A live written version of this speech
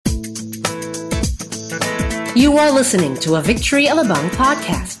You are listening to a Victory Alabang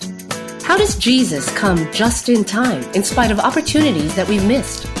podcast. How does Jesus come just in time in spite of opportunities that we've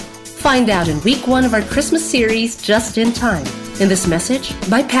missed? Find out in week 1 of our Christmas series, Just in Time, in this message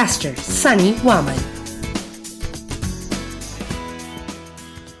by Pastor Sunny Waman.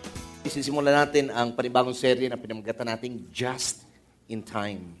 Isisimulan natin ang panibagong serye na pinamagatan nating Just in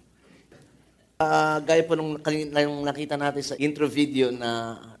Time. Gaya po nung nakita natin sa intro video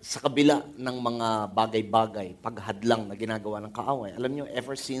na sa kabila ng mga bagay-bagay, paghadlang na ginagawa ng kaaway. Alam nyo,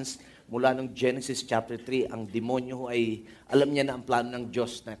 ever since mula nung Genesis chapter 3, ang demonyo ay alam niya na ang plano ng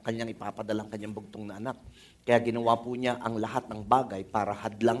Diyos na kanyang ipapadalang kanyang bugtong na anak. Kaya ginawa po niya ang lahat ng bagay para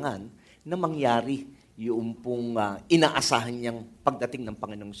hadlangan na mangyari yung pong inaasahan niyang pagdating ng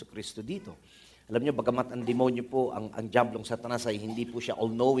Panginoong Jesucristo dito. Alam niyo, bagamat ang demonyo po, ang diablong Satanas ay hindi po siya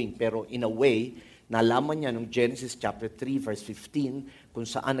all-knowing, pero in a way, nalaman niya nung Genesis chapter 3 verse 15 kung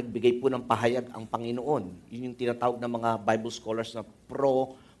saan nagbigay po ng pahayag ang Panginoon. Yun yung tinatawag ng mga Bible scholars na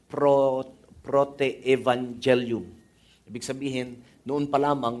prote-evangelium. Ibig sabihin, noon pa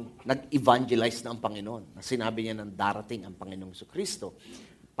lamang, nag-evangelize na ang Panginoon. Na sinabi niya ng darating ang Panginoong Jesucristo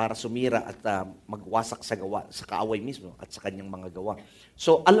para sumira at magwasak sa kaaway mismo at sa kanyang mga gawa.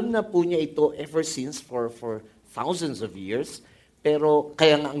 So, alam na po niya ito ever since for thousands of years. Pero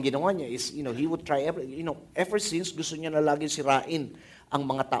kaya nga ang ginawa niya is, he would try ever since gusto niya na lagi sirain ang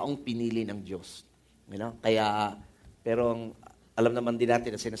mga taong pinili ng Diyos. Pero alam naman din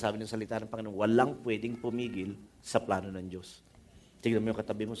natin na sinasabi ng salita ng Panginoon, walang pwedeng pumigil sa plano ng Diyos. Tingnan mo yung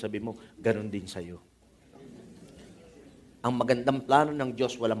katabi mo, sabi mo, ganun din sa'yo. Ang magandang plano ng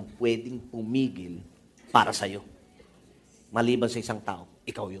Diyos, walang pwedeng pumigil para sa'yo. Maliban sa isang tao,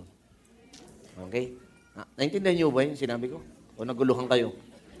 ikaw yun. Okay? Naintindihan niyo ba yung sinabi ko? O naguluhan kayo?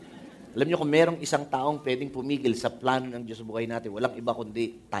 Alam niyo kung merong isang taong pwedeng pumigil sa plano ng Diyos sa buhay natin, walang iba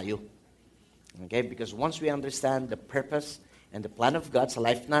kundi tayo. Okay? Because once we understand the purpose and the plan of God sa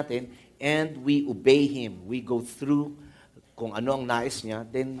life natin, and we obey Him, we go through kung ano ang nais niya,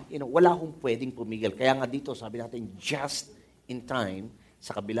 then, wala akong pwedeng pumigil. Kaya nga dito, sabi natin, just in time,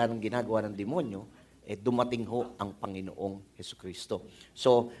 sa kabila ng ginagawa ng demonyo, dumating ho ang Panginoong Jesucristo.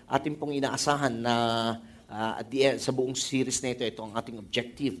 So, atin pong inaasahan na at the end, sa buong series na ito ang ating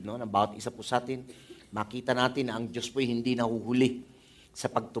objective, no, ng bawat isa po sa atin, makita natin na ang Diyos po ay hindi nahuhuli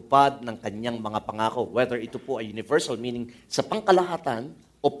sa pagtupad ng kanyang mga pangako. Whether ito po ay universal, meaning sa pangkalahatan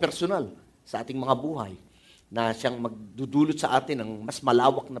o personal sa ating mga buhay, na siyang magdudulot sa atin ng mas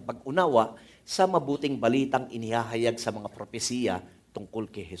malawak na pag-unawa sa mabuting balitang inihahayag sa mga propesiya tungkol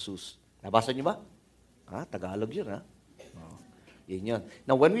kay Jesus. Nabasa niyo ba? Tagalog yun, Yun yun.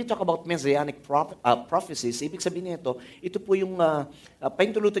 Now, when we talk about messianic prophecies, ibig sabihin nito, ito po yung,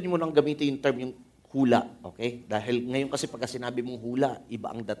 paintulutan niyo mo nang gamitin yung term, yung hula. Okay? Dahil ngayon kasi pagka sinabi mong hula,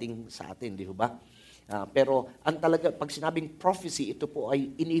 iba ang dating sa atin, di ba? Pero, pag sinabing prophecy, ito po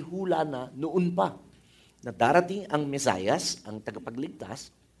ay inihula na noon pa na darating ang Mesiyas, ang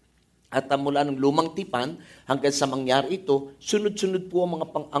tagapagligtas, at mula ng lumang tipan hanggang sa mangyari ito, sunod-sunod po ang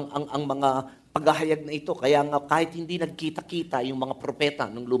mga paghahayag na ito. Kaya nga kahit hindi nagkita-kita yung mga propeta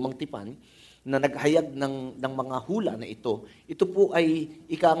ng lumang tipan na naghayag ng mga hula na ito po ay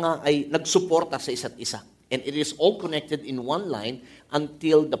nagsuporta sa isa't isa. And it is all connected in one line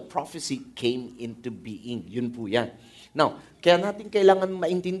until the prophecy came into being. Yun po yan. Now, kaya natin kailangan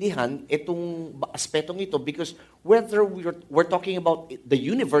maintindihan itong aspetong ito because whether we're talking about the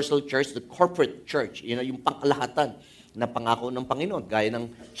universal church, the corporate church, yung pangkalahatan na pangako ng Panginoon, gaya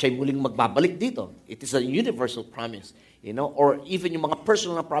ng siya'y muling magbabalik dito. It is a universal promise. Or even yung mga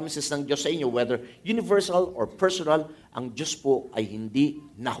personal na promises ng Diyos sa inyo, whether universal or personal, ang Diyos po ay hindi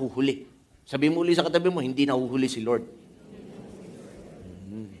nahuhuli. Sabi mo ulit sa katabi mo, hindi nahuhuli si Lord.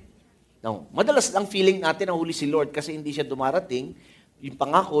 Now, madalas lang feeling natin na huli si Lord kasi hindi siya dumarating yung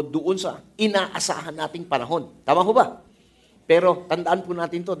pangako doon sa inaasahan nating panahon. Tama ho ba? Pero tandaan po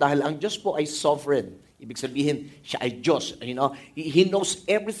natin to dahil ang Diyos po ay sovereign. Ibig sabihin, siya ay Diyos. He knows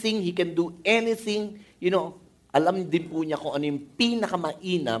everything. He can do anything. Alam din po niya kung ano yung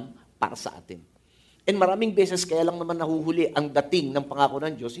pinakamainam para sa atin. And maraming beses kaya lang naman nahuhuli ang dating ng pangako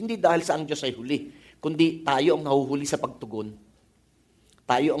ng Diyos, hindi dahil sa ang Diyos ay huli, kundi tayo ang nahuhuli sa pagtugon.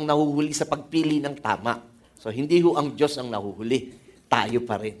 Tayo ang nahuhuli sa pagpili ng tama. So, hindi ho ang Diyos ang nahuhuli. Tayo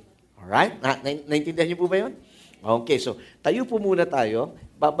pa rin. Alright? Naintindihan niyo po ba yun? Okay, so, tayo po muna tayo.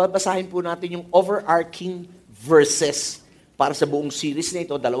 Babasahin po natin yung overarching verses para sa buong series na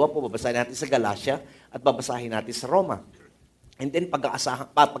ito. Dalawa po, babasahin natin sa Galatia at babasahin natin sa Roma. And then,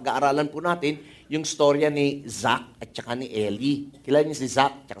 pag-aaralan po natin yung storya ni Zach at saka ni Eli. Kilala niyo si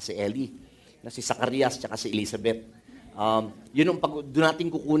Zach at saka si Eli. Na si Zacarias at saka si Elizabeth. Yun ang doon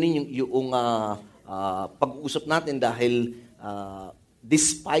natin kukunin yung pag-uusap natin dahil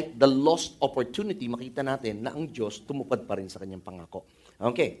despite the lost opportunity, makita natin na ang Diyos tumupad pa rin sa kanyang pangako.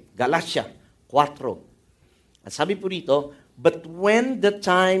 Okay, Galatia 4. At sabi po rito, but when the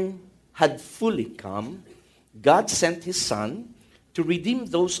time had fully come, God sent His Son to redeem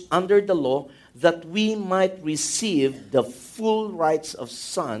those under the law that we might receive the full rights of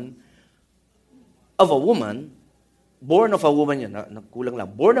son of a woman, born of a woman yun, nagkulang lang,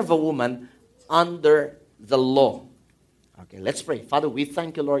 born of a woman under the law. Okay, let's pray. Father, we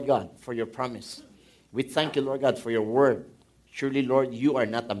thank you, Lord God, for your promise. We thank you, Lord God, for your word. Surely, Lord, you are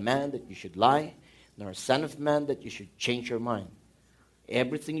not a man that you should lie, nor a son of man that you should change your mind.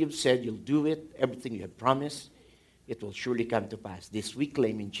 Everything you've said, you'll do it. Everything you have promised, it will surely come to pass. This we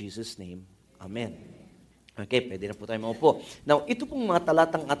claim in Jesus' name. Amen. Okay, pwede na po tayo maupo. Now, ito pong mga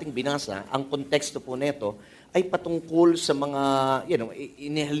talatang ating binasa, ang konteksto po nito ay patungkol sa mga,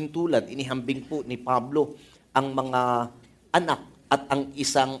 inihalintulad, inihambing po ni Pablo ang mga anak at ang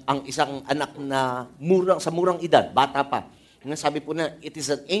isang anak na sa murang edad, bata pa. Sabi po na, it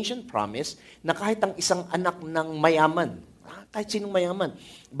is an ancient promise na kahit ang isang anak ng mayaman, kahit sinong mayaman,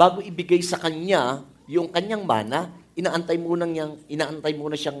 bago ibigay sa kanya yung kanyang mana, inaantay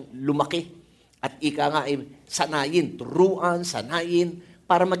muna siyang lumaki. At ika nga ay turuan, sanayin,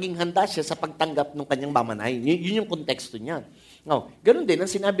 para maging handa siya sa pagtanggap ng kanyang mamanahin. Yun yung konteksto niya. Now, ganun din ang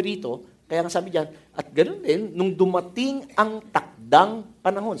sinabi rito, kaya nga sabi diyan, at ganun din, nung dumating ang takdang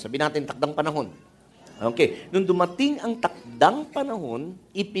panahon, sabi natin takdang panahon. Okay, nung dumating ang takdang panahon,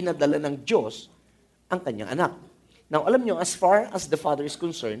 ipinadala ng Diyos ang kanyang anak. Now, alam nyo, as far as the Father is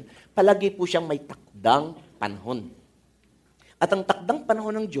concerned, palagi po siyang may takdang panahon. At ang takdang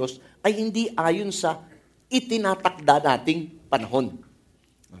panahon ng Diyos ay hindi ayon sa itinatakda nating panahon.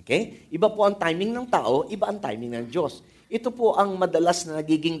 Okay? Iba po ang timing ng tao, iba ang timing ng Diyos. Ito po ang madalas na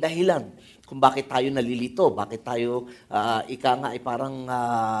nagiging dahilan kung bakit tayo nalilito, bakit tayo, ay parang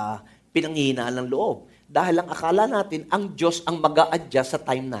pinanghihinaan ng loob. Dahil ang akala natin, ang Diyos ang mag-a-adjust sa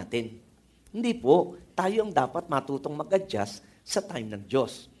time natin. Hindi po. Tayo ang dapat matutong mag-adjust sa time ng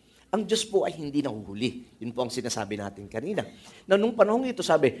Diyos. Ang Diyos po ay hindi nahuhuli. Yun po ang sinasabi natin kanina. Na nung panahon ito,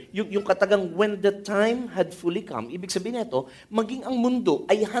 sabi, yung katagang when the time had fully come, ibig sabihin nito, maging ang mundo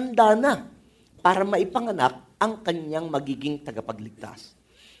ay handa na para maipanganak ang kanyang magiging tagapagligtas.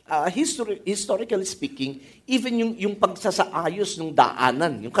 Historically speaking, even yung pagsasaayos ng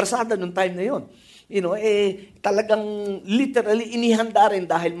daanan, yung karsada nung time na yon, talagang literally inihanda rin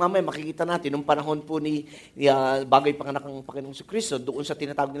dahil mamaya makikita natin nung panahon po ni bagay panganak ng Panginoong Kristo doon sa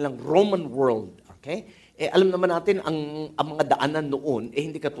tinatawag nilang Roman world. Okay? Alam naman natin ang mga daanan noon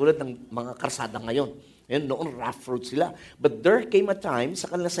hindi katulad ng mga karsada ngayon. Noon rough road sila. But there came a time sa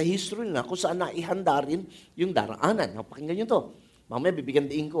kanila sa history na kung saan naihanda rin yung daraanan. Pakinggan nyo to. Mamaya bibigyan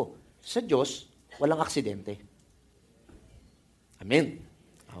diin ko. Sa Diyos, walang aksidente. Amen.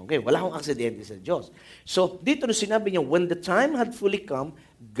 Okay, wala akong aksidente sa Diyos. So, dito na sinabi niya, when the time had fully come,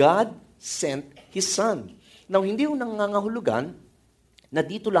 God sent His Son. Now, hindi yung nangangahulugan na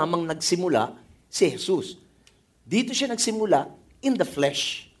dito lamang nagsimula si Jesus. Dito siya nagsimula in the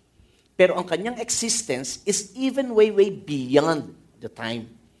flesh. Pero ang kanyang existence is even way beyond the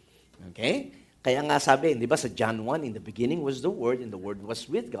time. Okay? Kaya nga sabi, di ba sa John 1, in the beginning was the Word, and the Word was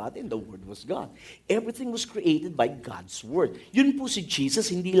with God, and the Word was God. Everything was created by God's Word. Yun po si Jesus,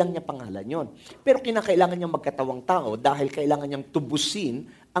 hindi lang niya pangalan yon. Pero kinakailangan niyang magkatawang tao dahil kailangan niyang tubusin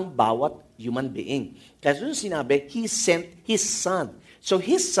ang bawat human being. Kasi yun sinabi, He sent His Son. So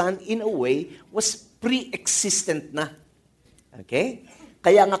His Son, in a way, was pre-existent na. Okay?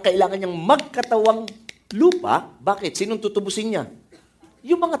 Kaya nga kailangan niyang magkatawang lupa. Bakit? Sinong tutubusin niya?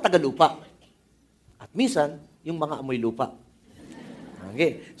 Yung mga tagalupa. At minsan, yung mga amoy lupa.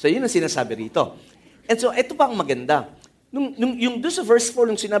 Okay. So, yun ang sinasabi rito. And so, ito pa ang maganda. Yung doon sa verse 4,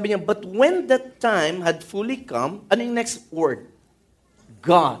 nung sinabi niya, but when that time had fully come, ano yung next word?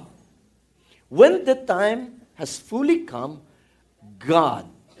 God. When the time has fully come, God.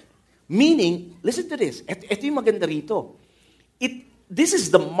 Meaning, listen to this. Ito yung maganda rito. This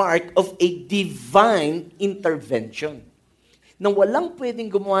is the mark of a divine intervention. Na walang pwedeng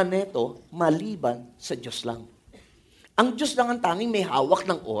gumawa nito maliban sa Diyos lang. Ang Diyos lang ang tanging may hawak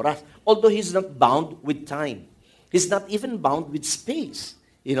ng oras. Although He's not bound with time. He's not even bound with space.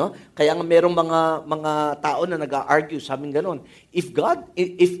 Kaya nga merong mga tao na nag-argue, sabing ganon. If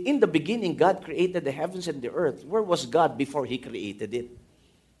in the beginning God created the heavens and the earth, where was God before He created it?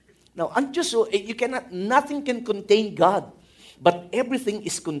 Now, ang Diyos, nothing can contain God. But everything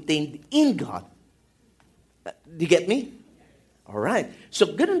is contained in God. Do you get me? Alright.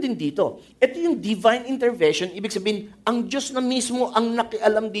 So, ganoon din dito. Ito yung divine intervention. Ibig sabihin, ang Diyos na mismo ang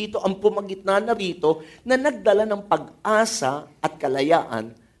nakialam dito, ang pumagitna na rito, na nagdala ng pag-asa at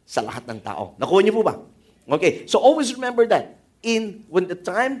kalayaan sa lahat ng tao. Nakuha niyo po ba? Okay. So, always remember that. When the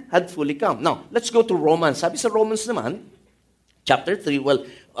time had fully come. Now, let's go to Romans. Sabi sa Romans naman, chapter 3, well,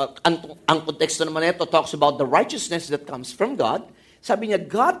 ang konteksto naman ito talks about the righteousness that comes from God. Sabi niya,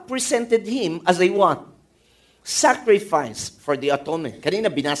 God presented Him as a what? Sacrifice for the atonement. Kanina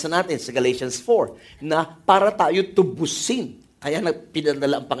binasa natin sa Galatians 4 na para tayo tubusin. Kaya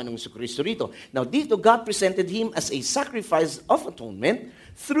pinadala ang Panginoong Jesucristo rito. Now dito, God presented Him as a sacrifice of atonement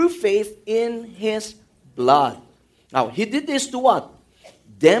through faith in His blood. Now, He did this to what?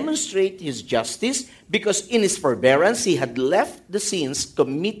 Demonstrate His justice because in His forbearance, He had left the sins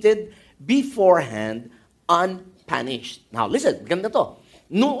committed beforehand unpunished. Now, listen, ganda to.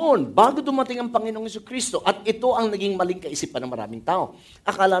 Noon, bago dumating ang Panginoong Jesucristo, at ito ang naging maling kaisipan ng maraming tao.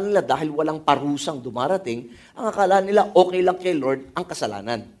 Akala nila dahil walang parusang dumarating, ang akala nila okay lang kay Lord ang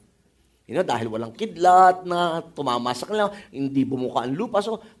kasalanan. Dahil walang kidlat na tumama sa kanila, hindi bumuka ang lupa.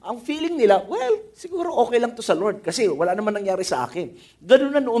 So, ang feeling nila, well, siguro okay lang to sa Lord kasi wala naman nangyari sa akin.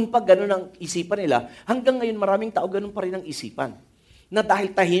 Ganun na noon pa, ganun ang isipan nila. Hanggang ngayon, maraming tao ganun pa rin ang isipan. Na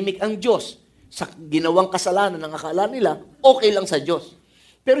dahil tahimik ang Diyos sa ginawang kasalanan, ang akala nila, okay lang sa Diyos.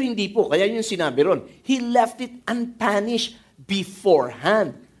 Pero hindi po, kaya yung sinabi ron, He left it unpunished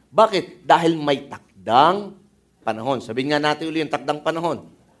beforehand. Bakit? Dahil may takdang panahon. Sabihin nga natin ulit yung takdang panahon.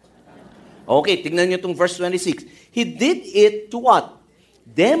 Okay, tingnan niyo itong verse 26. He did it to what?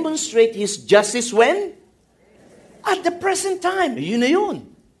 Demonstrate His justice when? At the present time. Ayun na yun.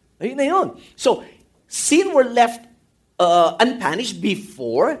 Ayun na yun. So, sin were left unpunished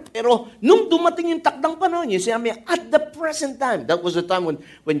before, pero nung dumating yung takdang panahon niya, sabi niya, at the present time, that was the time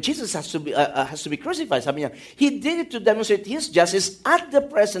when Jesus has to be crucified. Sabi niya, He did it to demonstrate His justice at the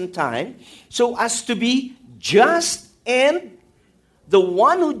present time, so as to be just and the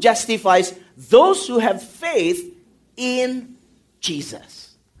one who justifies those who have faith in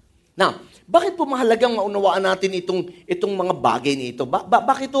Jesus. Now, bakit po mahalagang maunawaan natin itong mga bagay nito?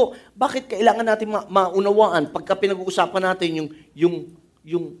 Bakit kailangan natin maunawaan pagka pinag-uusapan natin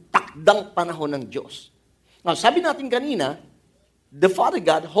yung takdang panahon ng Diyos? Now, sabi natin kanina, the Father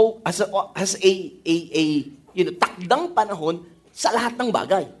God has a takdang panahon sa lahat ng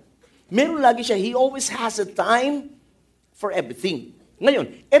bagay. Meron lagi siya, He always has a time for everything.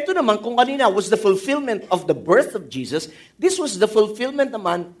 Ngayon, ito naman, kung kanina was the fulfillment of the birth of Jesus, this was the fulfillment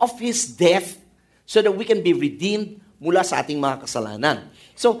naman of His death so that we can be redeemed mula sa ating mga kasalanan.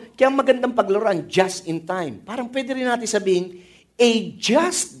 So, kaya magandang paglaruan, just in time. Parang pwede rin natin sabihin, a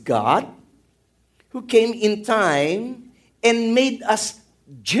just God who came in time and made us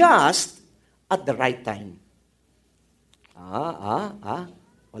just at the right time.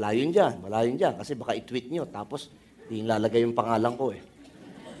 Wala yun dyan. Kasi baka i-tweet nyo, tapos di lalagay yung pangalan ko eh.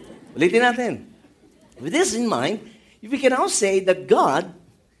 Ulitin natin. With this in mind, we can now say that God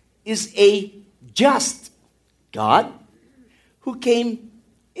is a just God who came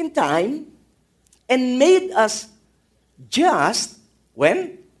in time and made us just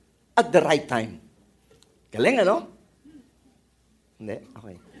when? At the right time. Galing, ano? Hindi?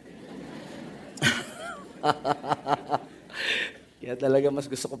 Okay. Kaya talaga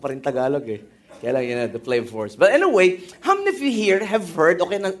mas gusto ko pa rin Tagalog eh. Kaya lang, the play force. But anyway, how many of you here have heard,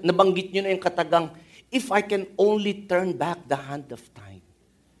 okay, nabanggit nyo na yung katagang, if I can only turn back the hand of time.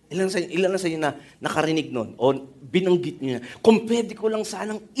 Ilan na sa inyo na nakarinig nun? O binanggit nyo na, kung pwede ko lang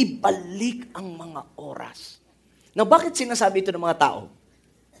sanang ibalik ang mga oras. Now, bakit sinasabi ito ng mga tao?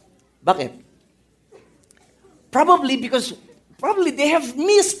 Bakit? Probably because they have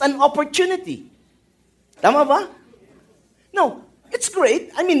missed an opportunity. Tama ba? No. It's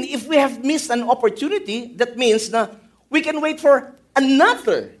great. I mean, if we have missed an opportunity, that means na we can wait for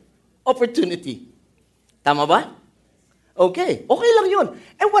another opportunity. Tama ba? Okay. Okay lang yun.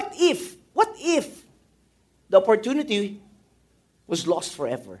 And what if the opportunity was lost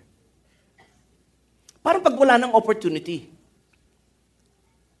forever? Parang pag wala ng opportunity,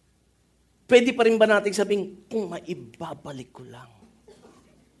 pwede pa rin ba natin sabing, kung maibabalik ko lang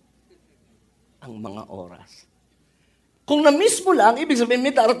ang mga oras? Kung na-miss mo lang, ibig sabihin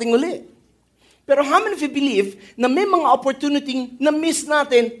may darating uli. Pero how many of you believe na may mga opportunity na-miss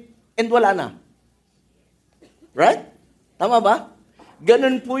natin and wala na? Right? Tama ba?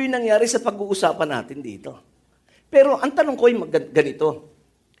 Ganun po yung nangyari sa pag-uusapan natin dito. Pero ang tanong ko ay ganito.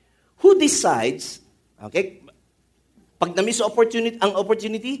 Who decides, okay, pag na-miss ang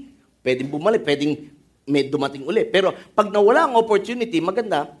opportunity, pwedeng bumalik, pwedeng may dumating uli. Pero pag nawala ang opportunity,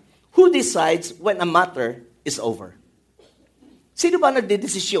 maganda, who decides when a matter is over? Sino ba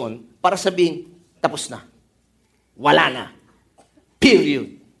nagdedesisyon para sabihin, tapos na? Wala na.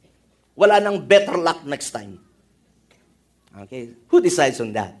 Period. Wala nang better luck next time. Okay? Who decides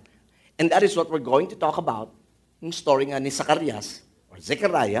on that? And that is what we're going to talk about yung story nga ni Zacarias or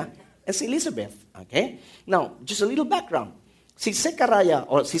Zechariah and si Elizabeth. Okay? Now, just a little background. Si Zechariah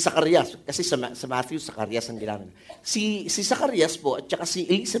or si Zacarias, kasi sa Matthew, Zacarias ang ginamit. Si Zacarias po at saka si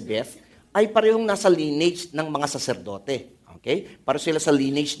Elizabeth ay parehong nasa lineage ng mga saserdote. Okay? Para sila sa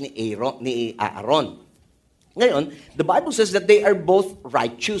lineage ni Aaron. Ngayon, the Bible says that they are both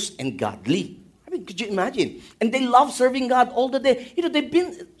righteous and godly. I mean, could you imagine? And they love serving God all the day. You know, they've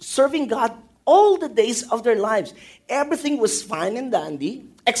been serving God all the days of their lives. Everything was fine and dandy,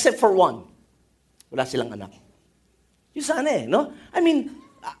 except for one. Wala silang anak. Yung sana no? I mean,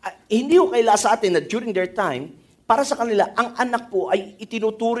 hindi ko kaila sa atin na during their time, para sa kanila, ang anak po ay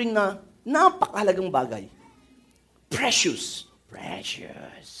itinuturing na napakahalagang bagay. Precious.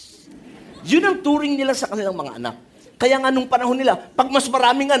 Yun ang turing nila sa kanilang mga anak. Kaya nga nung panahon nila, pag mas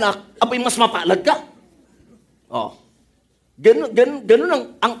maraming anak, abay mas mapalad ka. Oh.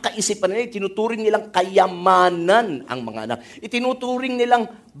 Ganun ang kaisipan nila. Itinuturing nilang kayamanan ang mga anak. Itinuturing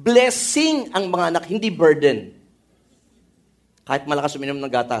nilang blessing ang mga anak, hindi burden. Kahit malakas uminom ng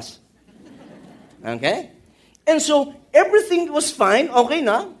gatas. Okay? And so, everything was fine. Okay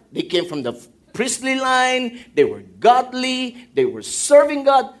na. They came from the priestly line. They were godly. They were serving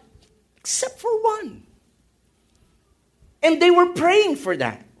God. Except for one. And they were praying for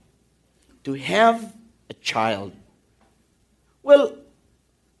that. To have a child. Well,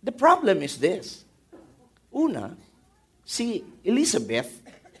 the problem is this. Una, si Elizabeth,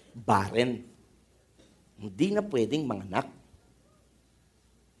 barren. Hindi na pwedeng manganak.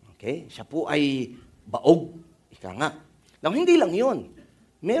 Okay? Siya po ay baog. Ika nga. Now, hindi lang yun.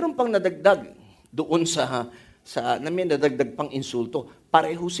 Meron pang nadagdag doon na may nadagdag pang insulto.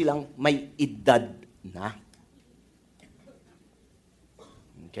 Pareho silang may edad na.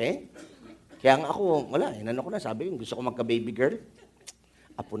 Okay? Kaya nga ako, wala, inano ko na, sabi ko, gusto ko magka-baby girl.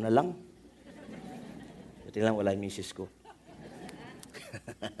 Apo na lang. Buti lang, wala yung misis ko.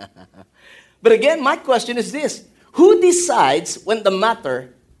 But again, my question is this. Who decides when the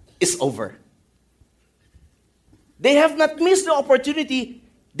matter is over? They have not missed the opportunity.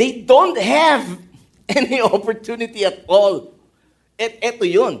 They don't have any opportunity at all. Eto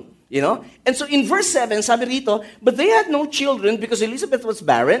yun. You know? And so in verse 7, sabi rito, but they had no children because Elizabeth was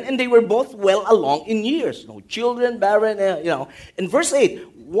barren and they were both well along in years. No children, barren, you know. In verse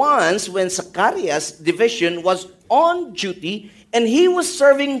 8, once when Zacharias' division was on duty and he was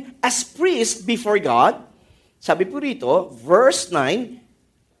serving as priest before God, sabi po rito, verse 9,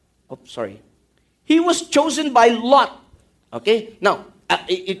 he was chosen by Lot. Okay? Now,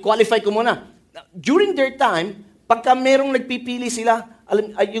 i-qualify ko muna. During their time, pagka merong nagpipili sila,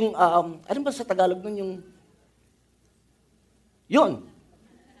 ano ba sa Tagalog nun yun?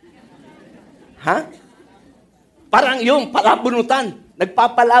 Ha? Parang yung palabunutan.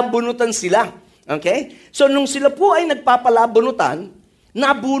 Nagpapalabunutan sila. Okay? So, nung sila po ay nagpapalabunutan,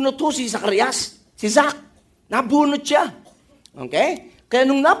 nabunot po si Zacarias. Si Zach. Nabunot siya. Okay? Kaya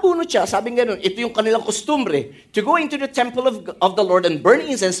nung nabunot siya, sabi nga nun, ito yung kanilang kostumbre, to go into the temple of the Lord and burn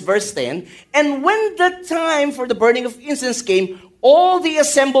incense, verse 10, and when the time for the burning of incense came, all the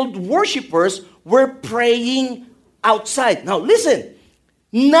assembled worshipers were praying outside. Now, listen.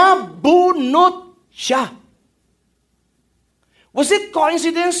 Nabunot siya. Was it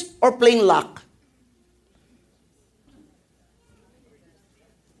coincidence or plain luck?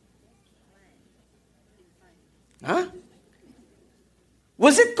 Huh?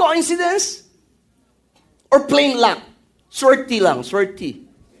 Was it coincidence or plain luck? Swerte lang, swerte.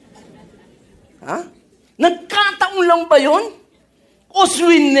 Ha? Nagkataon lang ba yun? O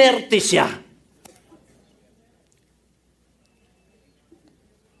swinerte siya?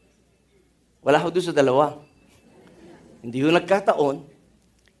 Wala ko doon sa dalawa. Hindi yung nagkataon,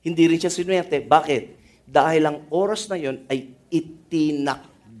 hindi rin siya swinerte. Bakit? Dahil ang oras na yon ay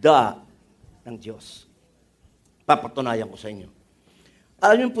itinakda ng Diyos. Papatunayan ko sa inyo.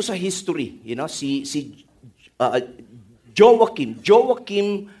 Alam niyo po sa history, you know, si Joachim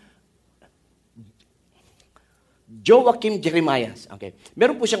Jeremiah. Okay.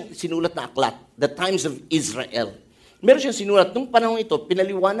 Meron po siyang sinulat na aklat, The Times of Israel. Meron siyang sinulat, nung panahon ito,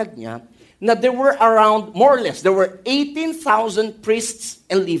 pinaliwanag niya na there were around, more or less, there were 18,000 priests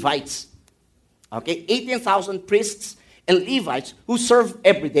and Levites. Okay? 18,000 priests and Levites who serve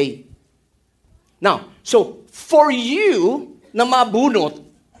every day. Now, so, for you na mabunot,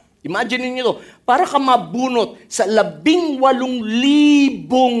 imagine niyo to, para ka mabunot sa 18,000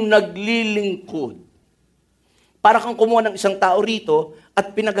 naglilingkod. para kang kumuha ng isang tao rito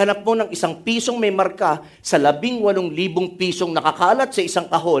at pinaghanap mo ng isang pisong may marka sa 18,000 pisong nakakalat sa isang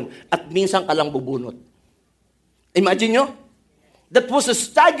kahon at minsan ka lang bubunot. Imagine nyo? That was a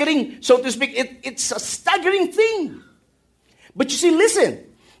staggering, so to speak, it's a staggering thing. But you see,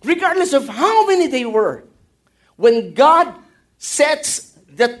 listen, regardless of how many they were, when God sets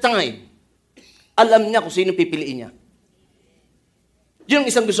the time, alam niya kung sino pipiliin niya. Yun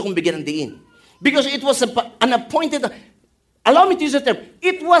ang isang gusto kong bigyan ng diin. Because it was an appointed, allow me to use the term,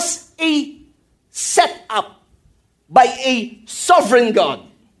 it was a set up by a sovereign God.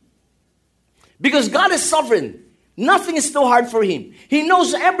 Because God is sovereign. Nothing is too hard for Him. He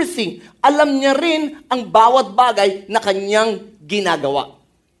knows everything. Alam niya rin ang bawat bagay na kanyang ginagawa.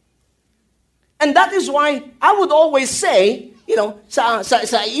 And that is why I would always say, sa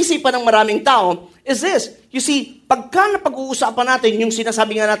isipan ng maraming tao, is this. You see, pagka napag-uusapan natin yung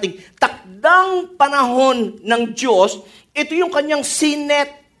sinasabi nga natin, takdang panahon ng Diyos, ito yung kanyang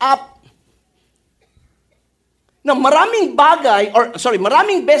sinet up na maraming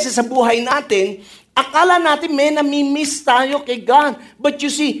maraming beses sa buhay natin, akala natin may nami-miss tayo kay God. But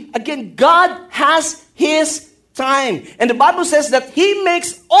you see, again, God has His time. And the Bible says that He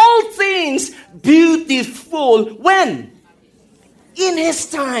makes all things beautiful. When? In His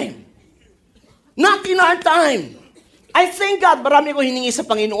time. Not in our time. I thank God, marami ko hiningi sa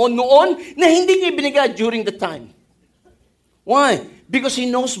Panginoon noon na hindi niya ibinigay during the time. Why? Because He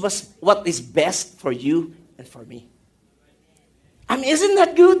knows what is best for you and for me. Isn't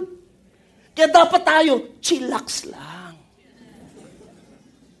that good? Kaya dapat tayo, chillax lang.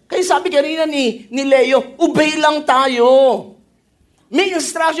 Kaya sabi kanina ni Leo, obey lang tayo. May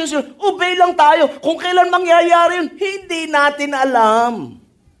instructions yun, obey lang tayo. Kung kailan mangyayari yun, hindi natin alam.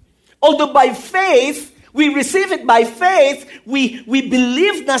 Although by faith, we receive it by faith, we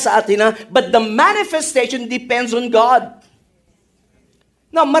believe na sa atin na, but the manifestation depends on God.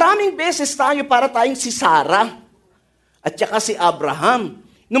 Now, maraming beses tayo para tayong si Sarah at saka si Abraham.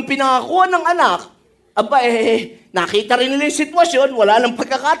 Nung pinangakuha ng anak, nakita rin nila yung sitwasyon, wala nang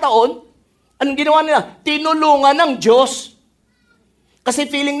pagkakataon. Anong ginawa nila? Tinulungan ng Diyos. Kasi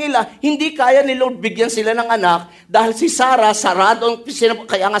feeling nila, hindi kaya ni Lord bigyan sila ng anak dahil si Sarah,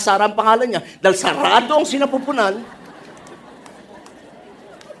 kaya nga Sarah ang pangalan niya, dahil sarado ang sinapupunan.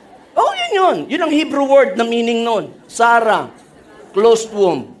 Yun. Yun ang Hebrew word na meaning nun. Sarah, closed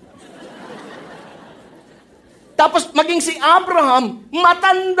womb. Tapos maging si Abraham,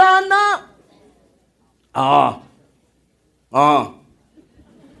 matanda na.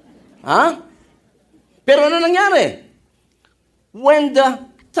 Pero ano nangyari? When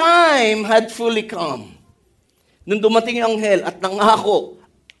the time had fully come, nung dumating yung anghel at nangako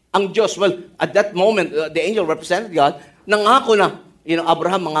ang Diyos, at that moment, the angel represented God, nangako na,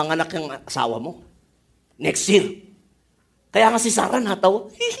 Abraham, manganganak yung asawa mo. Next year. Kaya nga si Sarah natawa.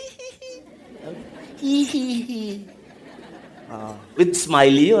 With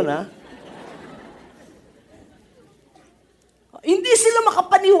smiley yun, ha? Hindi sila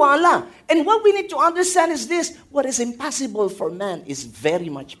makapaniwala. And what we need to understand is this, what is impossible for man is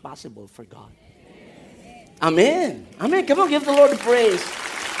very much possible for God. Amen. Amen. Come on, give the Lord praise.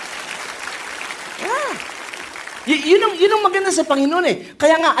 Yeah. Yun ang maganda sa Panginoon eh.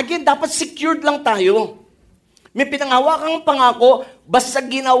 Kaya nga, again, dapat secured lang tayo. May pinanghawakang pangako, basta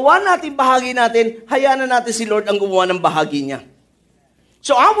ginawa natin bahagi natin, hayaan na natin si Lord ang gumawa ng bahagi niya.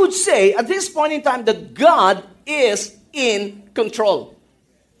 So I would say, at this point in time, that God is in control.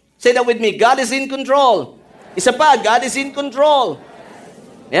 Say that with me. God is in control. Isa pa, God is in control.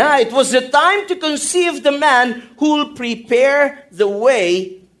 Yeah, it was the time to conceive the man who will prepare the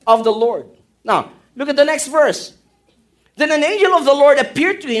way of the Lord. Now, look at the next verse. Then an angel of the Lord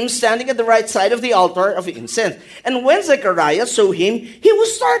appeared to him standing at the right side of the altar of incense. And when Zechariah saw him, he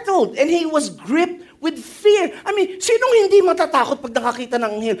was startled and he was gripped with fear. Sinong hindi matatakot pag nakakita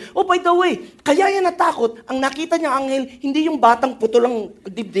ng anghel? Oh, by the way, kaya yan natakot, ang nakita niya anghel, hindi yung batang putulang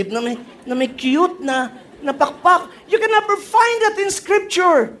dibdib na may cute na pakpak. You can never find that in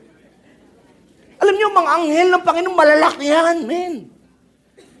Scripture. Alam niyo, mga anghel ng Panginoon, malalaki yan, men.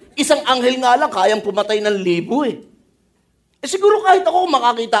 Isang anghel nga lang, kayang pumatay ng 1,000 siguro kahit ako,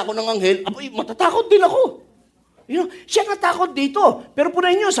 makakita ako ng anghel, matatakot din ako. Siya natakot dito. Pero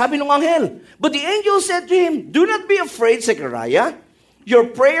punayin niyo, sabi ng anghel. But the angel said to him, do not be afraid, Zechariah. Your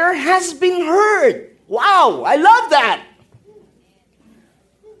prayer has been heard. Wow, I love that.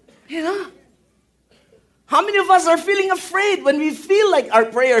 How many of us are feeling afraid when we feel like our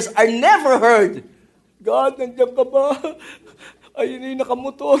prayers are never heard? God, nandiyan ka ba? Ayun yung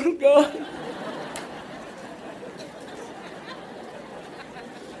nakamotor, God.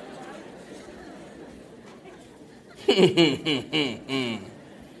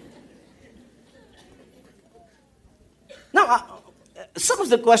 Now, some of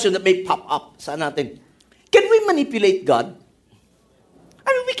the questions that may pop up sa natin, can we manipulate God? I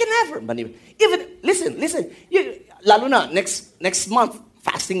mean, we can never manipulate. Even, listen. Lalo na, next month,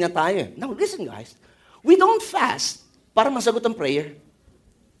 fasting na tayo. Now, listen guys. We don't fast para masagot ang prayer.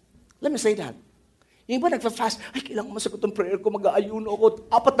 Let me say that. Yung iba nagfa-fast, ay, kailangan masagot ang prayer ko, mag-aayuno ako,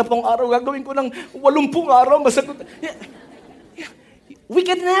 40 araw, gagawin ko ng 80 araw, masagot. We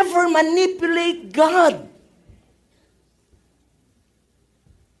can never manipulate God.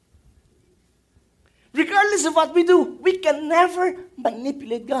 Regardless of what we do, we can never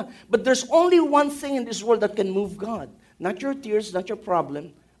manipulate God. But there's only one thing in this world that can move God. Not your tears, not your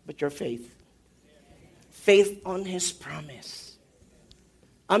problem, but your faith. Faith on His promise.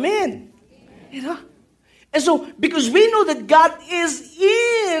 Amen. You know? And so, because we know that God is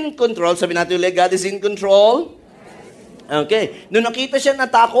in control, sabi natin ulit, God is in control. Okay. Nung nakita siya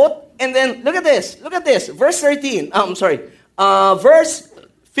natakot, and then, look at this. Verse 13. Verse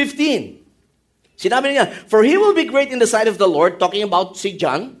 15. Sinabi niya, for he will be great in the sight of the Lord, talking about si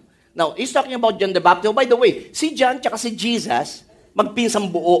John. Now, he's talking about John the Baptist. Oh, by the way, si John tsaka si Jesus, magpinsang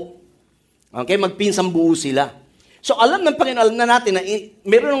buo. Okay, magpinsang buo sila. So, alam ng Panginoon, alam na natin na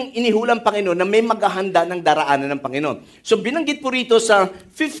mayroong inihulang Panginoon na may maghahanda ng daraanan ng Panginoon. So, binanggit po rito sa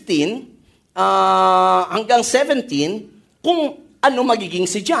 15 hanggang 17 kung ano magiging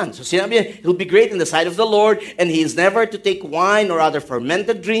si John. So sinabi niya, he'll be great in the sight of the Lord, and he is never to take wine or other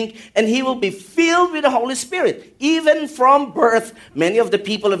fermented drink, and he will be filled with the Holy Spirit. Even from birth, many of the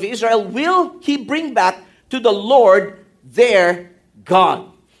people of Israel will he bring back to the Lord their God.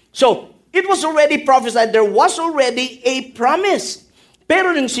 So, it was already prophesied, there was already a promise.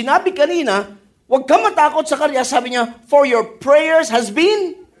 Pero nung sinabi kanina, huwag ka matakot sa kanya, sabi niya, for your prayers has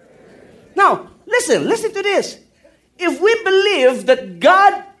been. Now, listen to this. If we believe that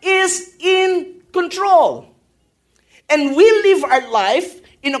God is in control, and we live our life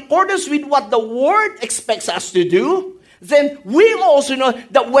in accordance with what the Word expects us to do, then we also know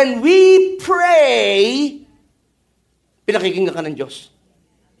that when we pray, pinakikinggan ka ng Diyos.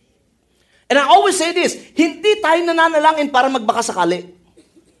 And I always say this, hindi tayo nananalangin para magbakasakali.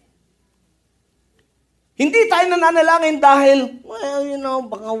 Hindi tayo nananalangin dahil,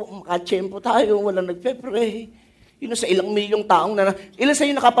 baka makachempo tayo, walang nagpe-pray. Sa ilang milyong taong ilan sa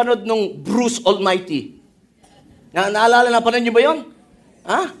inyo nakapanood nung Bruce Almighty? Naalala na panood niyo ba yun?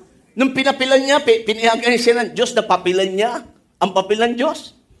 Ha? Nung pinapilan niya, pinayagan siya ng Diyos na papilan niya, ang papilan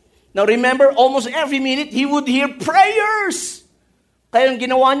Diyos. Now remember, almost every minute, he would hear prayers. Kaya ang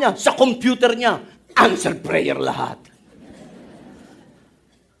ginawa niya, sa computer niya, answered prayer lahat.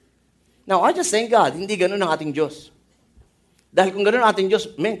 Now, I just thank God, hindi ganun ang ating Diyos. Dahil kung ganun ang ating Diyos,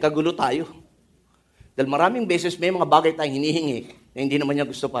 kagulo tayo. Dahil maraming beses may mga bagay tayong hinihingi na hindi naman niya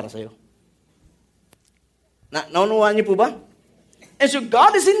gusto para sa'yo. Naunawaan niyo po ba? And so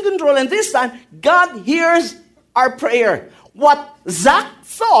God is in control, and this time, God hears our prayer. What Zach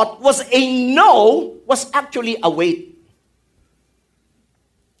thought was a no was actually a wait.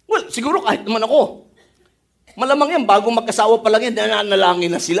 Well, siguro kahit naman ako, malamang yan, bago magkasawa pa lang yan,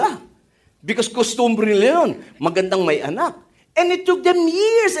 nananalangin na sila. Because customary nila yun, magandang may anak. And it took them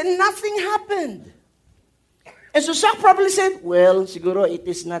years and nothing happened. And so Zach probably said, well, siguro it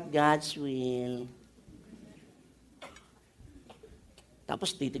is not God's will.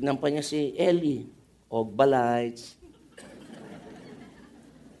 Tapos titignan pa niya si Ellie, Ogbalites.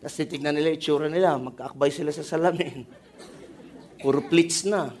 Tapos titignan nila yung itsura nila, magkaakbay sila sa salamin. Puro pleats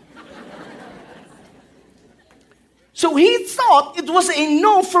na. So he thought it was a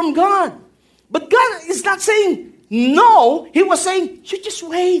no from God. But God is not saying no. He was saying, you just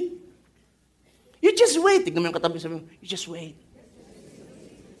wait. You just wait. Tignan mo yung katabi, sabi mo, you just wait.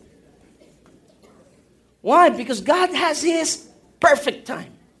 Why? Because God has His perfect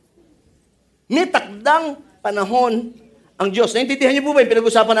time. May takdang panahon ang Diyos. Naintindihan niyo po ba yung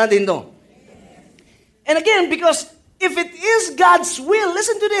pinag-usapan natin ito? And again, because if it is God's will,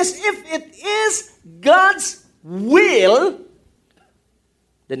 listen to this, if it is God's will,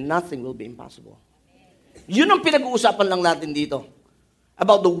 then nothing will be impossible. Yun ang pinag-uusapan lang natin dito.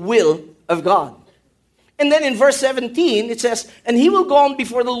 About the will of God. And then in verse 17, it says, and he will go on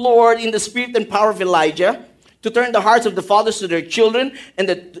before the Lord in the spirit and power of Elijah to turn the hearts of the fathers to their children and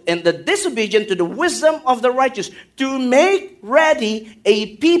the disobedient to the wisdom of the righteous, to make ready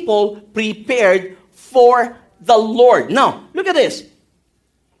a people prepared for the Lord. Now, look at this.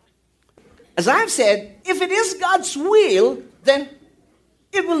 As I've said, if it is God's will, then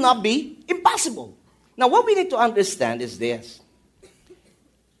it will not be impossible. Now, what we need to understand is this.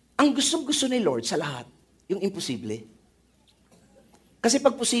 Ang gustong-gusto ni Lord sa lahat Yung imposible. Kasi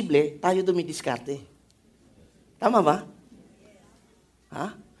pag posible, tayo dumidiskarte. Tama ba? Ha?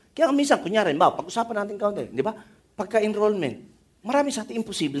 Kaya minsan, kunyari, pag-usapan natin kaunti, di ba? Pagka-enrollment, marami sa atin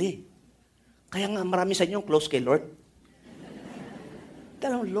imposible. Kaya nga, marami sa inyo close kay Lord.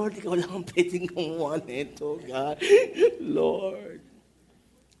 Tanong, Lord, ikaw lang ang pwedeng kumuha nito, God. Lord.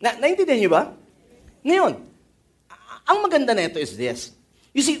 Naintindihan niyo ba? Ngayon, ang maganda nito is this.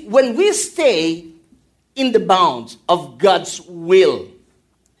 You see, when we stay in the bounds of God's will,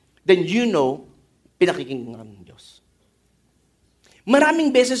 then you know, pinakikinggan ng Diyos. Maraming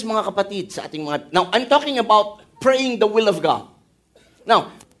beses, mga kapatid, sa ating mga... Now, I'm talking about praying the will of God.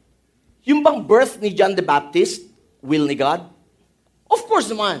 Now, yung bang birth ni John the Baptist, will ni God? Of course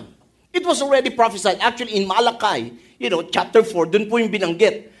naman. It was already prophesied. Actually, in Malachi, chapter 4, dun po yung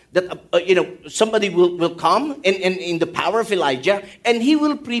binanggit that, somebody will come in the power of Elijah and he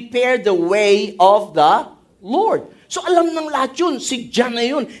will prepare the way of the Lord. So alam ng lahat yun, si John na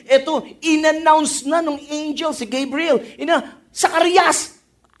yun. Ito, in-announce na nung angel, si Gabriel. Zacarias,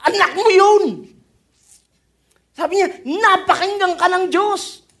 anak mo yun. Sabi niya, napakinggan ka ng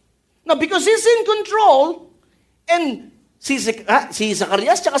Diyos. Now, because He's in control, and si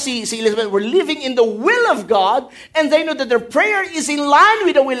Zacarias at si Elizabeth were living in the will of God, and they know that their prayer is in line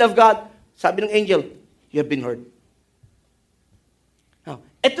with the will of God. Sabi ng angel, you have been heard. Now,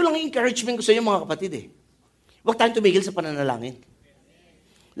 ito lang yung encouragement ko sa inyo, mga kapatid Huwag tayong tumigil sa pananalangin.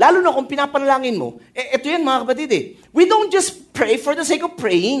 Lalo na kung pinapanalangin mo, ito yan, mga kapatid We don't just pray for the sake of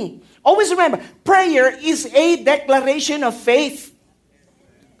praying. Always remember, prayer is a declaration of faith.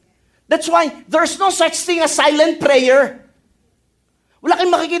 That's why there's no such thing as silent prayer. Wala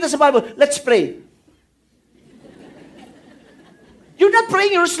kayong makikita sa Bible. Let's pray. You're not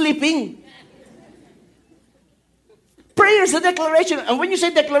praying, you're sleeping. Prayer is a declaration. And when you say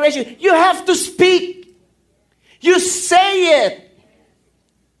declaration, you have to speak. You say it.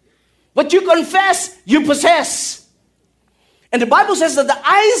 What you confess, you possess. And the Bible says that the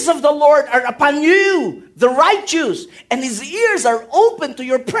eyes of the Lord are upon you, the righteous, and His ears are open to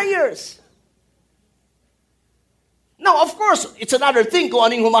your prayers. Now, of course, it's another thing kung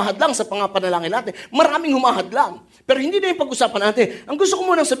anong humahadlang sa pangapanalangin natin. Maraming humahadlang. Pero hindi na yung pag-usapan natin. Ang gusto ko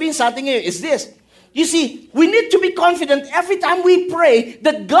munang sabihin sa atin ngayon is this. You see, we need to be confident every time we pray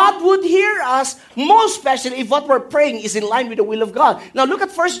that God would hear us, most especially if what we're praying is in line with the will of God. Now, look at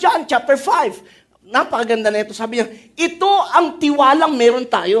 1 John chapter 5. Napakaganda na ito. Sabi niya, ito ang tiwalang meron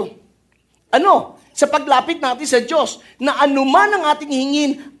tayo. Ano? Sa paglapit natin sa Diyos, na anuman ang ating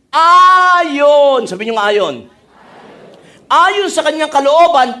hingin, ayon. Sabi niyo nga ayon. Ayon sa kanyang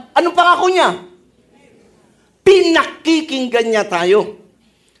kalooban, anong pangako niya? Pinakikinggan niya tayo.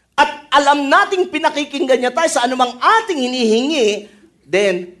 At alam nating pinakikinggan niya tayo sa anumang ating hinihingi,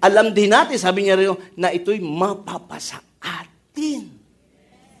 then alam din natin, sabi niya rin, na ito'y mapapasa atin.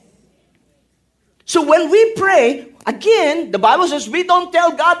 So when we pray, again, the Bible says we don't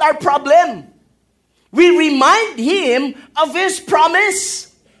tell God our problem. We remind Him of His promise.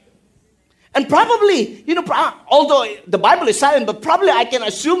 And probably, although the Bible is silent, but probably I can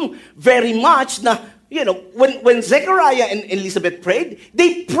assume very much na, when Zechariah and Elizabeth prayed,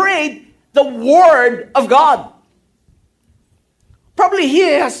 they prayed the Word of God. Probably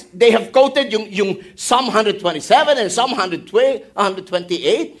they have quoted yung Psalm 127 and Psalm 128.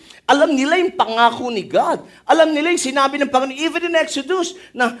 Alam nila yung pangako ni God. Alam nila yung sinabi ng Panginoon, even in Exodus,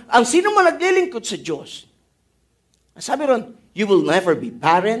 na ang sino man naglilingkod sa Diyos. Sabi ron, you will never be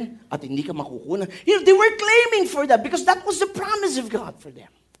barren at hindi ka makukunan. They were claiming for that because that was the promise of God for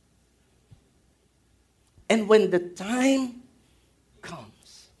them. And when the time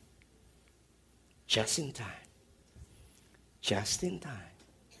comes, just in time.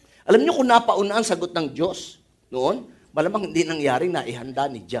 Alam niyo kung napauna ang sagot ng Diyos noon, malamang hindi nangyaring na ihanda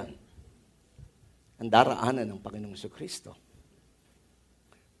ni John ang daraanan ng Panginoong Jesucristo.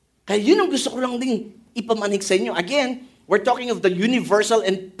 Kaya yun ang gusto ko lang ding ipamanig sa inyo. Again, we're talking of the universal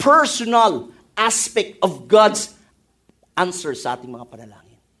and personal aspect of God's answer sa ating mga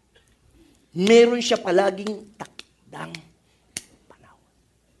panalangin. Meron siya palaging takdang panahon.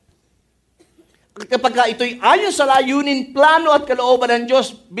 Kapag ito'y ayon sa layunin, plano at kalooban ng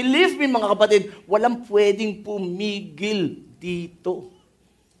Diyos, believe me mga kapatid, walang pwedeng pumigil dito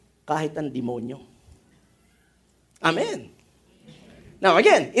kahit ang demonyo. Amen. Now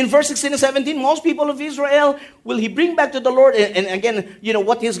again, in verse 16 and 17, most people of Israel, will He bring back to the Lord? And again,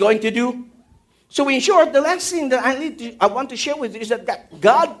 what He's going to do? So in short, the last thing that I want to share with you is that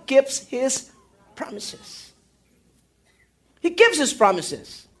God keeps His promises. He keeps His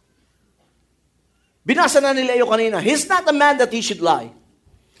promises. Binasa na ni Leo kanina, He's not a man that He should lie.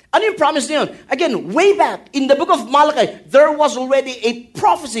 Ano yung promise na yun? Again, way back in the book of Malachi, there was already a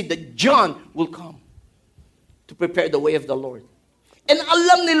prophecy that John will come to prepare the way of the Lord. And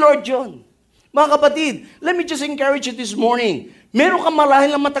alam ni Lord John. Mga kapatid, let me just encourage you this morning. Meron kang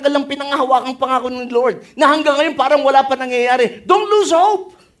marahil na matagal lang pinangahawakang pangako ng Lord na hanggang ngayon parang wala pa nangyayari. Don't lose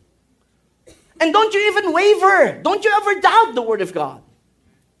hope. And don't you even waver. Don't you ever doubt the Word of God.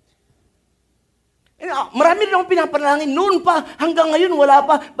 Marami rin akong pinapanalangin. Noon pa, hanggang ngayon, wala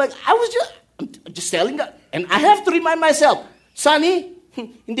pa. But I'm just telling God. And I have to remind myself, Sonny,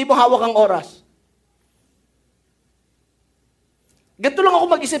 hindi mo hawak ang oras. Ganito lang ako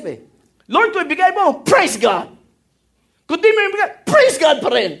mag-isip eh. Lord, kung ibigay mo, praise God. Kung di mo ibigay, praise God pa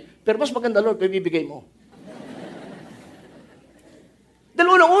rin. Pero mas maganda, Lord, kung ibigay mo. Dahil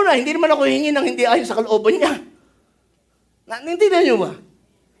unang-una, hindi naman ako hingi ng hindi ayon sa kalooban niya. Hindi na niyo ba?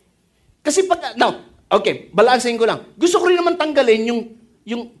 Kasi balansehin ko lang. Gusto ko rin naman tanggalin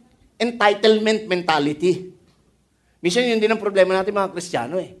yung entitlement mentality. Minsan yun din ang problema natin mga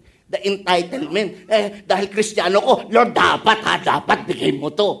Kristiyano eh. The entitlement. Dahil Kristiyano ko, Lord, dapat bigay mo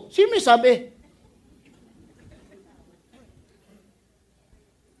to. Sino may sabi?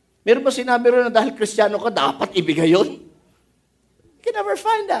 Meron ba sinabi rin na dahil Kristiyano ka, dapat ibigay yun? You can never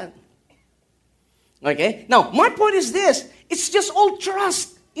find that. Okay? Now, my point is this. It's just all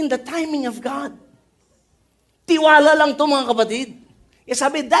trust in the timing of God. Tiwala lang to mga kapatid.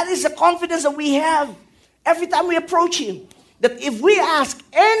 Sabi, that is the confidence that we have every time we approach Him. That if we ask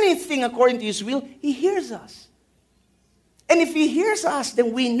anything according to His will, He hears us. And if He hears us, then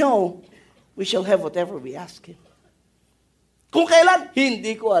we know we shall have whatever we ask Him. Kung kailan,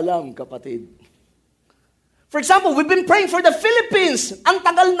 hindi ko alam, kapatid. For example, we've been praying for the Philippines. Ang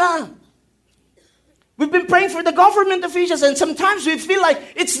tagal na. We've been praying for the government officials, and sometimes we feel like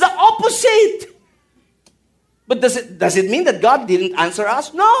it's the opposite. But does it mean that God didn't answer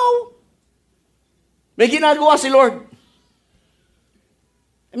us? No. May ginagawa si Lord.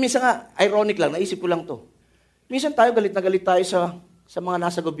 Minsan nga, ironic lang, naisip ko lang to. Minsan tayo, galit na galit tayo sa mga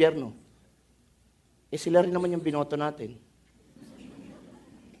nasa gobyerno. Sila rin naman yung binoto natin.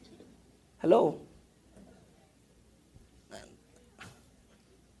 Hello?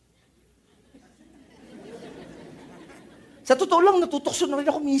 Sa totoo lang, natutokso na rin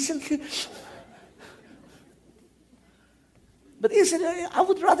ako minsan. But I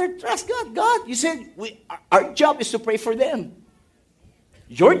would rather trust God. God, you said, our job is to pray for them.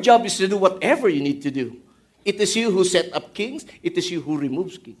 Your job is to do whatever you need to do. It is you who set up kings. It is you who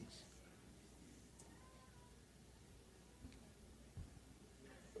removes kings.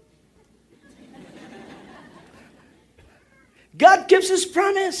 God keeps His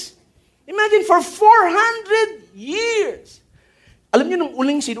promise. Imagine, for 400 years. Alam niyo, nung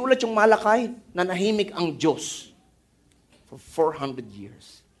uling sinulat yung Malakay, nanahimik ang Diyos. For 400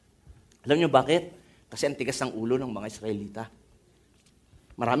 years. Alam niyo bakit? Kasi ang tigas ng ulo ng mga Israelita.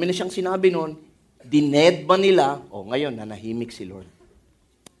 Marami na siyang sinabi noon, dinedma nila, ngayon, nanahimik si Lord.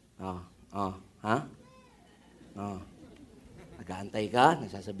 Nag-aantay ka,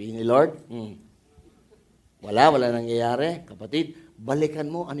 nagsasabihin ni Lord, wala nangyayari. Kapatid, balikan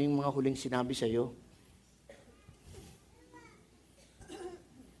mo ano yung mga huling sinabi sa'yo.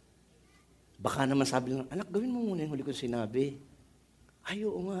 Baka naman sabi lang, anak, gawin mo muna yung huli kong sinabi. Ay,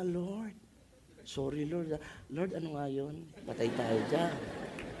 oo nga, Lord. Sorry, Lord. Lord, ano nga yun? Patay tayo dyan.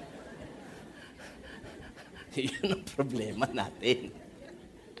 Yun ang problema natin.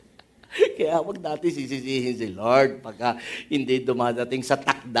 Kaya wag natin sisisihin si Lord pagka hindi dumadating sa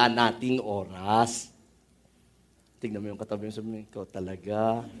takda nating oras. Tingnan mo yung katabi mo, sabi mo, ikaw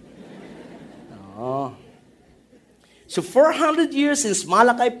talaga. No. So 400 years since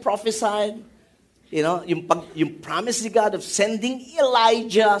Malachi prophesied, yung promise of God of sending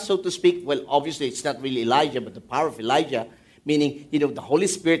Elijah, so to speak. Well, obviously, it's not really Elijah, but the power of Elijah, meaning, the Holy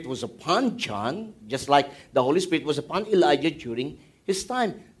Spirit was upon John, just like the Holy Spirit was upon Elijah during his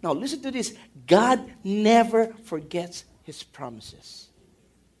time. Now, listen to this. God never forgets His promises.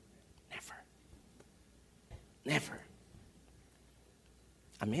 Never. Never.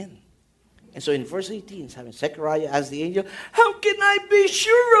 Amen. And so in verse 18, sabi, Zechariah asked the angel, how can I be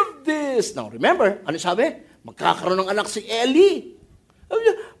sure of this? Now remember, ano sabi? Magkakaroon ng anak si Eli. Sabi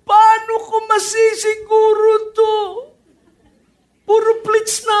niya, paano ko masisiguro to? Puro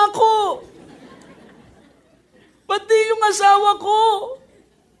plits na ako. Pati yung asawa ko.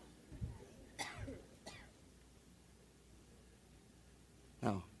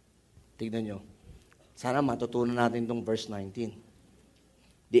 Now, tignan nyo. Sana matutunan natin itong verse 19.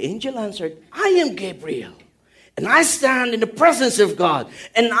 The angel answered, I am Gabriel, and I stand in the presence of God,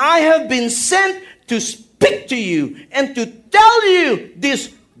 and I have been sent to speak to you and to tell you this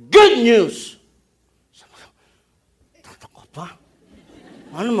good news. Sabi ko, tatako pa.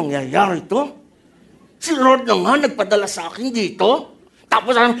 Ano mangyayari to? Si Lord na nga nagpadala sa akin dito.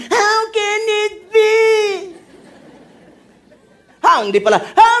 Tapos how can it be? Hindi pala,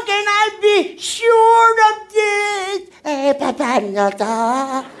 how can I be sure of this? Paano to?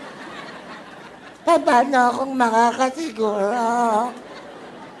 Paano akong makakasiguro?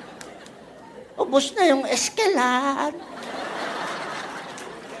 Ubus na yung eskelan.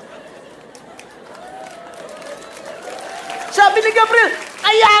 Sabi ni Gabriel,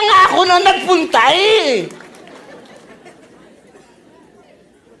 kaya nga ako na nagpunta eh.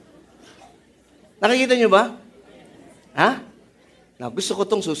 Nakikita niyo ba? Ha? Na, gusto ko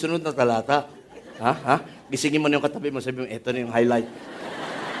tong susunod na talata. Ha? Gisingin mo na yung katabi mo, sabi mo, eto na yung highlight.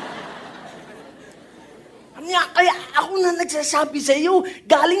 Kaya ako na nagsasabi sa iyo,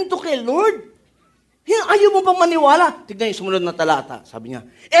 galing to kay Lord. Ayaw mo pang maniwala. Tignan yung sumunod na talata. Sabi niya,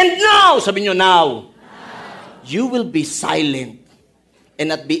 and now, sabi niyo, now, you will be silent and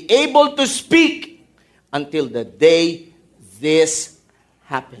not be able to speak until the day this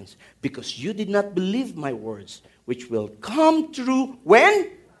happens. Because you did not believe my words, which will come true when?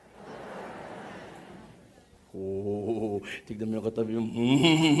 Oh, tignan mo yung katabi mo.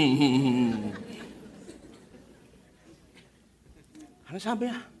 Ano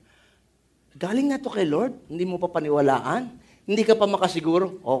sabi niya? Galing na to kay Lord, hindi mo pa paniwalaan, hindi ka pa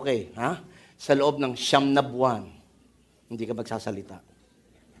makasiguro. Okay, ha? Sa loob ng 9 na buwan, hindi ka magsasalita.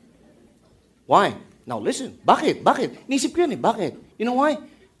 Why? Now listen, bakit? Nisip ko yun eh, bakit? You know why?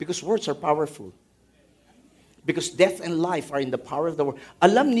 Because words are powerful. Because death and life are in the power of the word.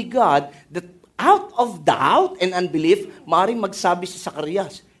 Alam ni God that out of doubt and unbelief, maaaring magsabi si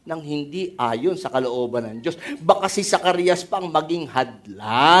Zacarias nang hindi ayon sa kalooban ng Diyos. Baka si Zacarias pang maging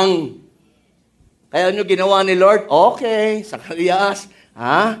hadlang. Kaya ano ginawa ni Lord? Okay, Zacarias,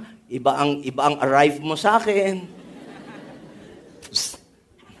 iba ang arrive mo sa akin.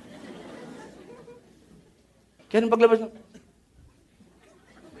 Kaya nung paglabas ng...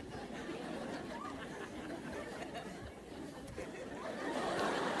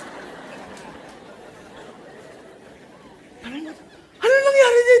 Ano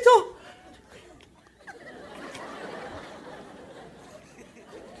nangyari dito?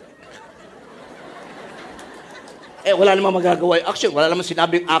 Wala namang magagawa yung action. Wala namang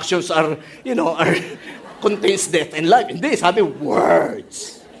sinabing actions are contains death and life. Hindi, sabi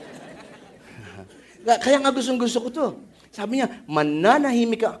words. Kaya nga gusto ko to. Sabi niya,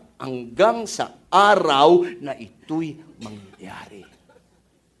 mananahimik ka hanggang sa araw na ito'y mangyari.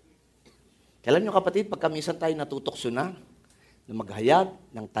 Kailan nyo kapatid, pagka minsan tayo natutokso na maghayag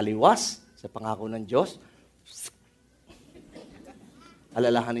ng taliwas sa pangako ng Diyos,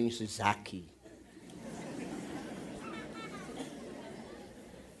 alalahanin niyo si Zaki.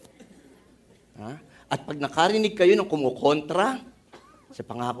 At pag nakarinig kayo ng kumukontra sa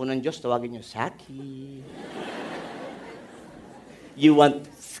pangako ng Diyos, tawagin niyo, Zaki. You want...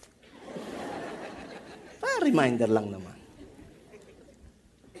 reminder lang naman.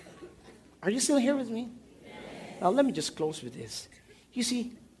 Are you still here with me? Now, let me just close with this. You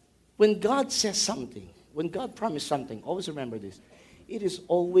see, when God says something, when God promised something, always remember this. It is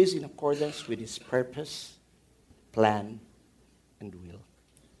always in accordance with His purpose, plan, and will.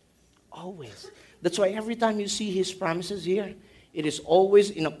 Always. That's why every time you see His promises here, it is always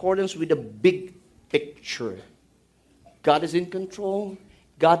in accordance with the big picture. God is in control,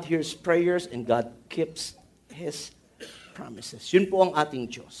 God hears prayers, and God keeps His promises. Yun po ang ating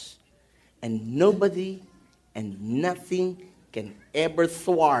Diyos. And nobody and nothing can ever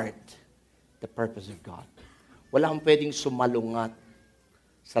thwart the purpose of God. Wala kang pwedeng sumalungat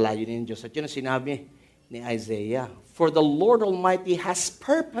sa layunin ng Diyos. At yun ang sinabi ni Isaiah, for the Lord Almighty has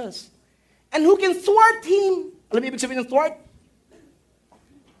purpose. And who can thwart Him? Alam mo ibig sabihin ng thwart?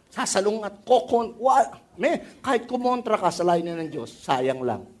 Sasalungat, kahit kumontra ka sa layunin ng Diyos, sayang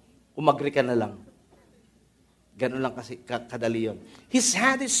lang. Umagri ka na lang. Ganun lang kasi kadali yun. His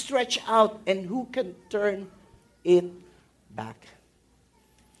hand is stretched out, and who can turn it back?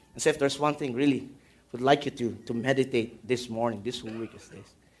 And so if there's one thing really would like you to meditate this morning, this whole week is this.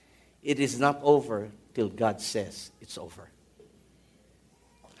 It is not over till God says it's over.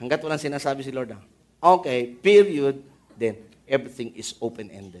 Hanggat walang sinasabi si Lord okay, period, then everything is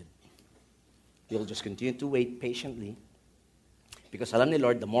open-ended. We'll just continue to wait patiently. Because alam ni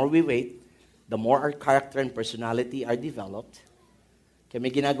Lord, the more we wait, the more our character and personality are developed. Kaya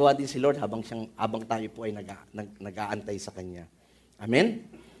may ginagawa din si Lord habang tayo po ay nag-aantay sa Kanya. Amen?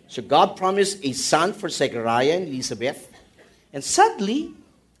 So God promised a son for Zechariah and Elizabeth. And sadly,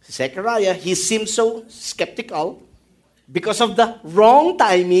 si Zechariah, he seemed so skeptical because of the wrong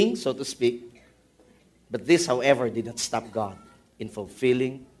timing, so to speak. But this, however, did not stop God in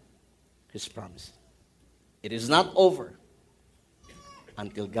fulfilling His promise. It is not over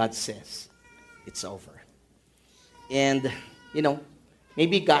until God says it's over. And,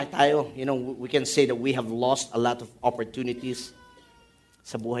 maybe tayo, we can say that we have lost a lot of opportunities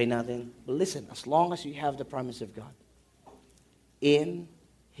sa buhay natin. But listen, as long as you have the promise of God, in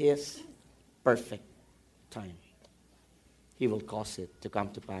His perfect time, He will cause it to come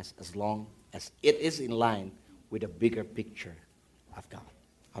to pass as long as it is in line with a bigger picture of God.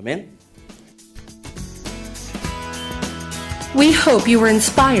 Amen? We hope you were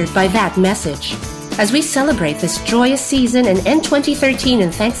inspired by that message. As we celebrate this joyous season and end 2013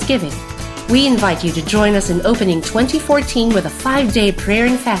 in Thanksgiving, we invite you to join us in opening 2014 with a 5-day prayer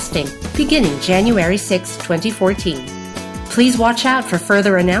and fasting beginning January 6, 2014. Please watch out for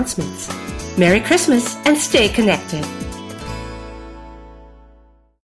further announcements. Merry Christmas and stay connected.